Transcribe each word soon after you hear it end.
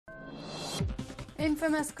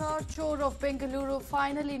Infamous car chore of Bengaluru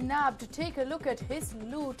finally nabbed. Take a look at his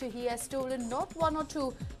loot. He has stolen not one or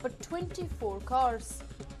two, but 24 cars.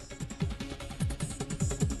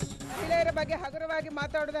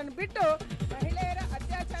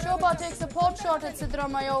 Shobha takes a pot shot at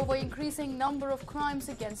Siddaramaiah over increasing number of crimes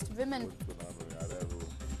against women.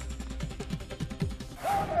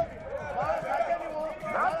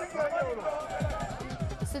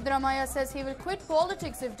 Siddaramaiah says he will quit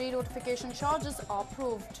politics if denotification charges are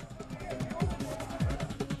proved.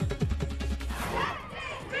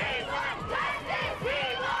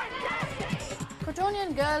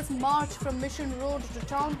 Cottonian girls march from Mission Road to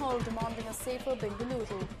Town Hall demanding a safer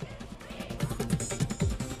Bengaluru.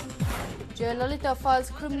 Jayalalitha files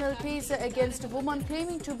criminal case against a woman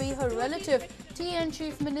claiming to be her relative. TN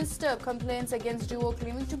Chief Minister complains against duo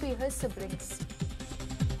claiming to be her siblings.